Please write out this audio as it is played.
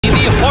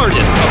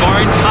hardest of our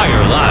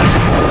entire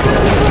lives.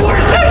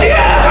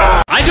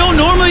 I don't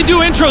normally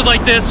do intros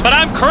like this, but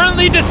I'm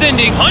currently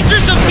descending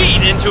hundreds of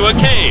feet into a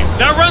cave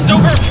that runs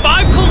over 5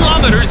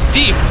 kilometers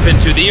deep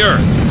into the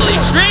earth.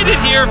 Stranded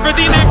here for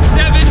the next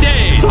 7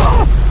 days.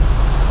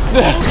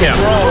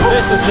 Bro,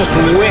 this is just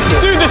wicked.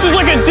 Dude, this is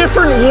like a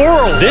different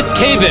world. This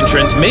cave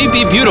entrance may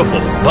be beautiful,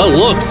 but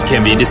looks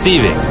can be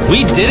deceiving.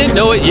 We didn't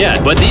know it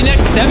yet, but the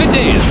next 7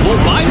 days will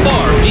by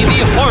far be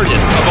the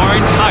hardest of our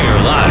entire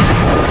lives.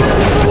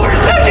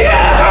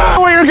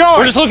 Where you're going?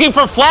 We're just looking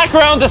for flat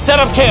ground to set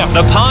up camp.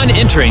 Upon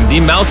entering the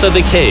mouth of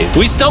the cave,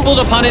 we stumbled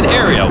upon an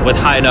area with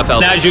high enough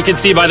elevation. As you can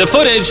see by the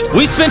footage,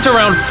 we spent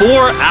around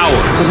 4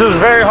 hours. This is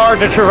very hard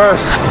to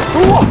traverse.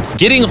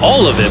 Getting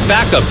all of it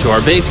back up to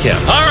our base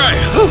camp. All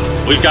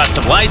right, we've got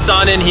some lights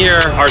on in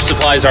here. Our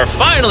supplies are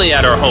finally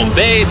at our home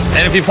base.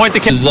 And if you point the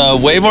camera,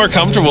 It's way more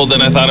comfortable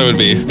than I thought it would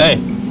be. hey.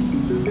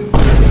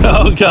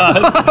 Oh God.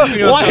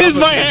 Why is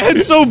my head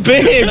so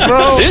big,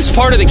 bro? This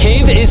part of the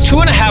cave is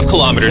 2.5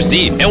 kilometers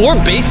deep, and we're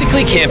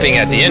basically camping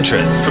at the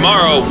entrance.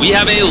 Tomorrow, we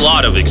have a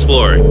lot of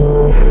exploring.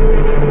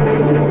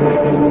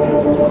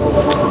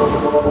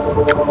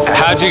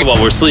 How'd you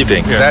while we're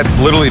sleeping? That's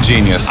literally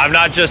genius. I'm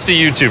not just a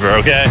YouTuber,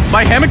 okay?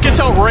 My hammock gets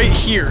out right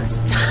here.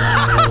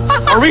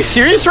 Are we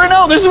serious right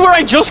now? This is where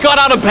I just got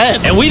out of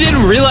bed. And we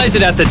didn't realize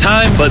it at the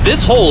time, but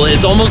this hole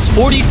is almost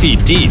 40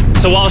 feet deep.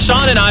 So while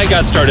Sean and I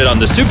got started on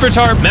the super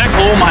tarp, Mac,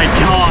 Oh my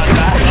God.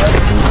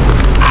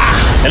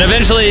 and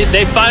eventually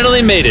they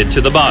finally made it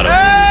to the bottom.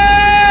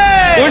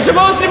 We're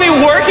supposed to be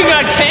working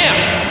on camp.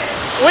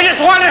 We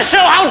just wanted to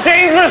show how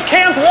dangerous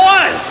camp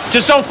was.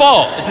 Just don't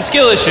fall. It's a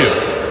skill issue.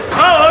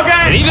 Oh,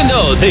 okay. And even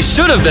though they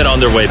should have been on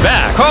their way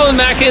back, Carl and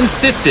Mac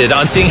insisted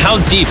on seeing how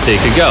deep they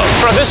could go.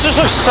 Bro, this just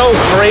looks so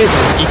crazy.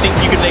 You think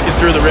you could make it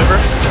through the river?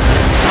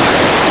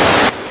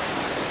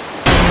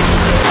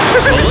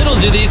 But little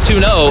do these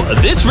two know,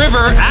 this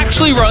river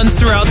actually runs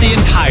throughout the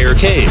entire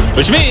cave,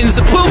 which means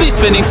we'll be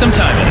spending some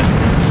time in it.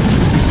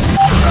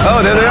 Oh,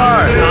 there they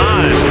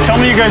are. Tell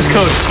me you guys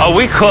cooked. Oh,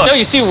 we cooked. No,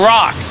 you see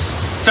rocks.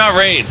 It's not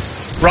rain.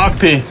 Rock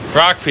pea.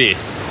 Rock pea.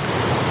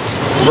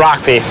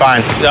 Rock pea,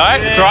 fine. All right,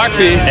 it's rock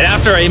pea. And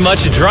after a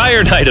much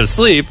drier night of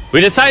sleep,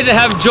 we decided to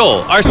have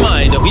Joel, our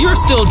mind. We are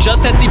still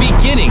just at the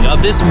beginning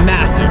of this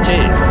massive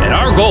cave. And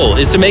our goal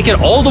is to make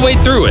it all the way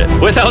through it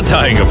without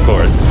dying, of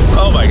course.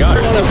 Oh my God.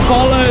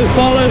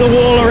 Follow the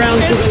wall around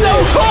to the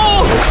left.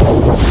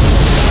 Cold!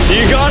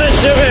 You got it,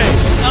 Jimmy.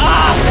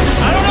 Ah,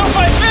 I don't know if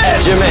I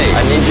fit. Jimmy,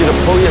 I need you to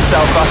pull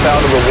yourself up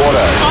out of the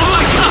water. Oh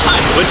my God.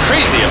 What's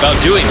crazy about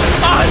doing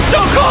this it's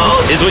so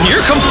cold. is when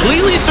you're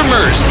completely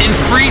submerged in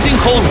freezing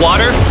cold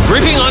water,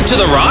 gripping onto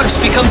the rocks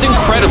becomes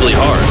incredibly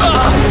hard.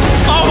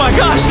 Oh my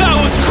gosh, that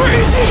was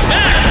crazy.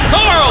 Mac,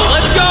 Carl,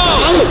 let's go.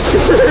 I'm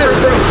scared,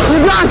 bro. You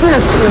got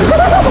this.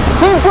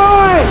 Keep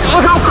going.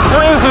 Look how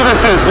crazy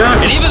this is,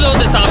 dude. And even though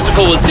this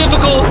obstacle was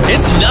difficult,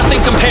 it's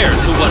nothing compared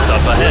to what's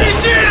up ahead.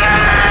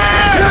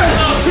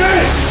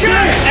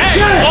 Hey,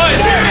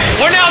 boys,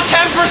 we're now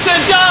 10%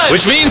 done.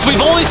 Which means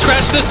we've only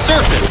scratched the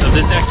surface of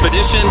this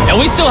expedition, and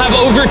we still have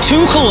over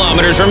 2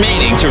 kilometers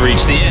remaining to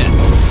reach the end.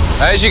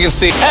 As you can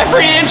see,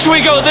 Every inch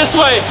we go this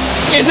way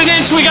is an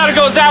inch we gotta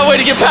go that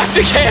way to get back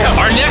to camp.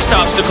 Our next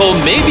obstacle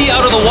may be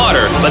out of the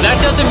water, but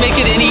that doesn't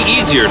make it any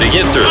easier to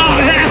get through.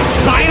 Is that a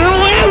spider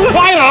web?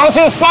 Spider, I don't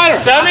see a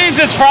spider. That means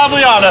it's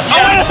probably on us. Oh,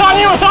 wait, it's on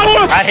you, it's on you.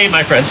 I hate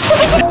my friends.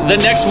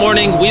 The next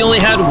morning, we only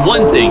had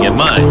one thing in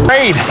mind.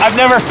 Brain. I've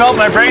never felt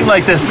my brain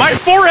like this. My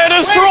forehead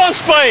is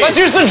frostbite.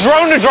 Let's use the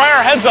drone to dry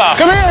our heads off.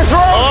 Come here,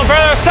 drone. Hold on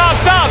further, stop.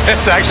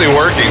 it's actually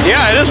working.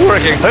 Yeah, it is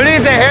working. Who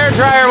needs a hair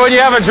dryer when you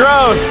have a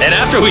drone? And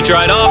after we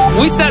dried off,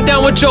 we sat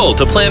down with Joel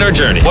to plan our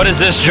journey. What is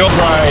this, Joel?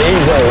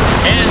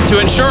 And to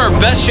ensure our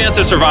best chance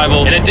of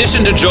survival, in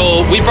addition to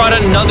Joel, we brought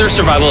another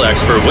survival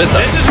expert with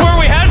us. This is where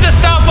we had to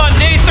stop on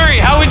day 3.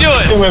 How we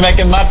doing? We're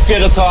making much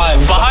good of time.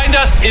 Behind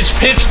us, it's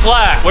pitch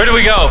black. Where do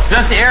we go?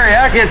 This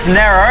area gets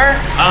narrow,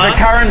 the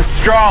current's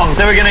strong,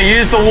 so we're going to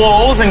use the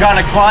walls and kind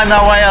of climb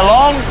our way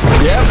along.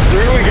 Yep,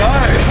 through we go.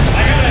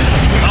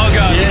 Oh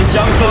God. Yeah,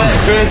 jump for that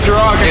first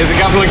rock. There's a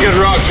couple of good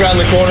rocks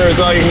around the corner as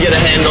well you can get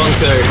a hand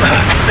onto.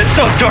 It's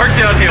so dark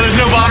down here. There's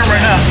no bottom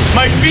right now.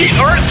 My feet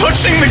aren't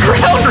touching the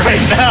ground right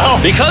now.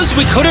 Because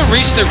we couldn't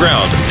reach the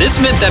ground, this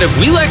meant that if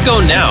we let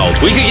go now,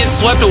 we could get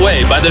swept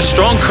away by the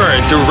strong current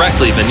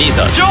directly beneath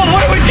us. Joel,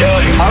 what are we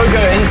doing? I would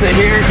go into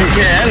here if you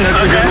can,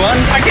 that's a good one.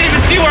 I can't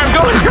even see where I'm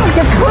going.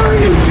 The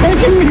current is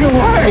taking me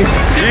away.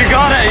 You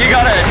got it.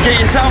 Get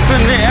yourself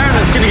in there and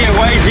it's going to get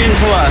way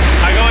gentler.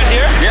 I go in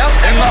here? Yep,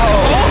 in the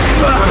hole.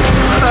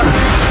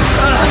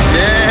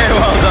 Yeah,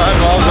 well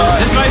done.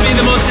 This might be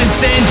the most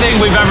insane thing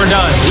we've ever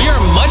done. We are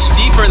much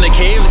deeper in the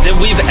cave than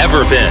we've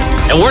ever been.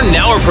 And we're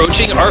now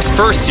approaching our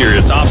first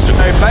serious obstacle.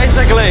 So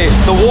basically,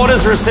 the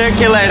water's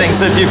recirculating,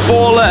 so if you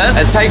fall in,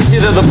 it takes you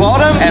to the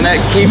bottom and it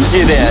keeps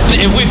you there.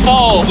 If we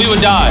fall, we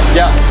would die.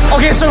 Yeah.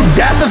 Okay, so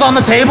death is on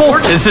the table?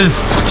 This is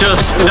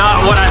just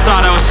not what I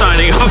thought I was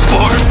signing up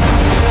for.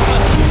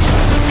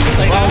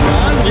 Well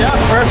done. Yeah,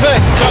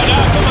 perfect. So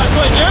now, come on,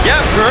 put your... Yeah,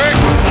 correct.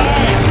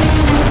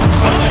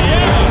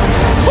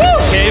 Woo!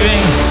 Caving,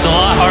 it's a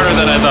lot harder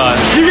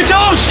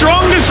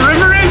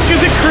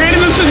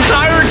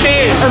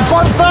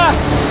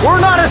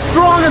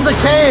as a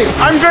cave.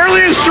 I'm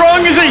barely as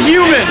strong as a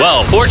human.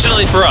 Well,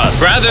 fortunately for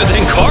us, rather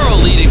than Carl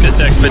leading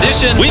this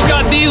expedition, we've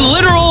got the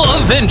literal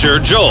Avenger,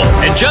 Joel.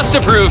 And just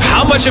to prove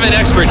how much of an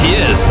expert he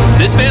is,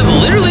 this man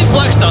literally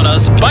flexed on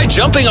us by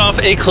jumping off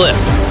a cliff.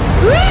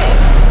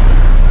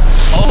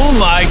 Oh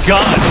my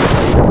God.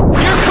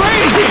 You're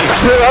crazy.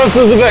 Who else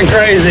is a bit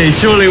crazy?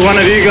 Surely one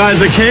of you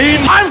guys are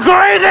keen? I'm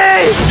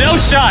crazy! No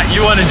shot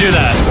you want to do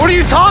that. What are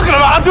you talking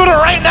about? I'm doing it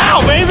right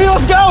now, baby.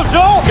 Let's go,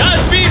 Joel.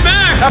 Godspeed,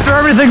 Mac. After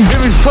everything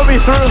Jimmy's put me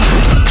through,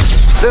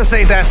 this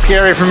ain't that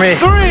scary for me.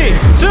 3,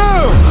 2,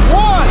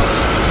 1.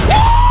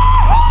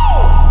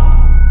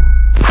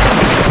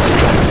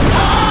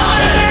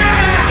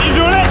 You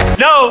doing it?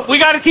 No, we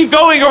got to keep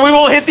going or we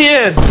won't hit the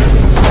end.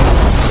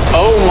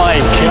 Oh my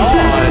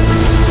God.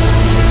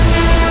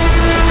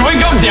 Can we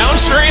go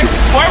downstream?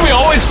 Why are we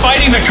always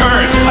fighting the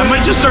current? I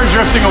might just start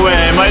drifting away.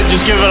 I might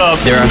just give it up.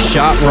 There are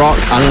sharp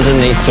rocks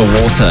underneath the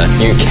water.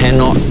 You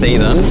cannot see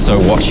them, so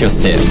watch your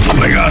step. Oh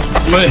my God.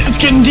 It's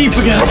getting deep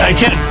again. I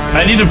can't.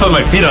 I need to put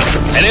my feet on.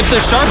 And if the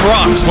sharp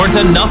rocks weren't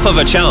enough of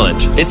a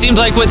challenge, it seems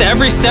like with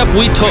every step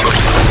we took...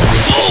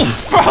 Oh,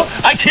 bro,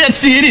 I can't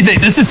see anything.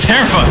 This is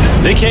terrifying.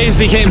 The cave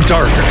became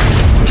darker,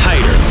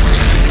 tighter,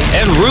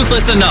 and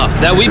ruthless enough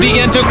that we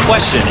began to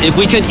question if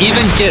we could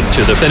even get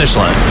to the finish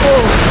line.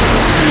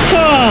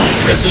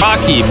 This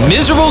rocky,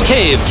 miserable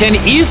cave can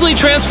easily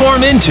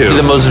transform into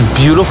the most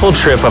beautiful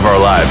trip of our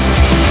lives.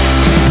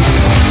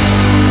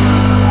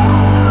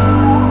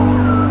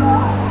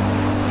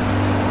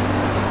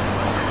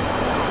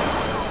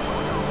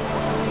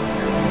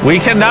 We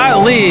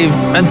cannot leave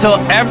until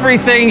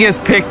everything is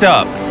picked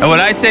up. And when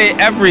I say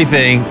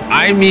everything,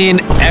 I mean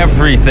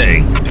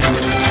everything.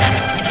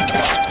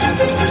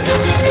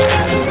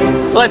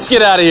 Let's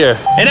get out of here.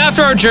 And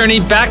after our journey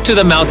back to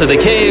the mouth of the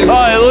cave,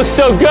 Oh, it looks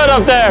so good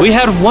up there. we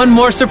had one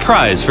more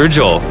surprise for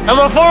Joel. And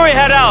before we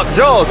head out,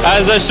 Joel,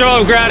 as a show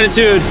of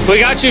gratitude, we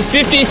got you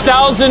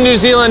 50,000 New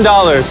Zealand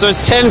dollars. So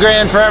it's 10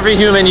 grand for every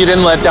human you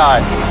didn't let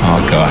die.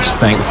 Oh gosh,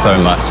 thanks so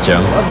much,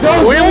 Jim.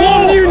 We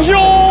love you,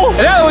 Joel.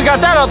 And now that we got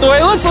that out the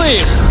way, let's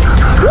leave.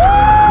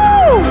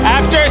 Woo!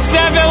 After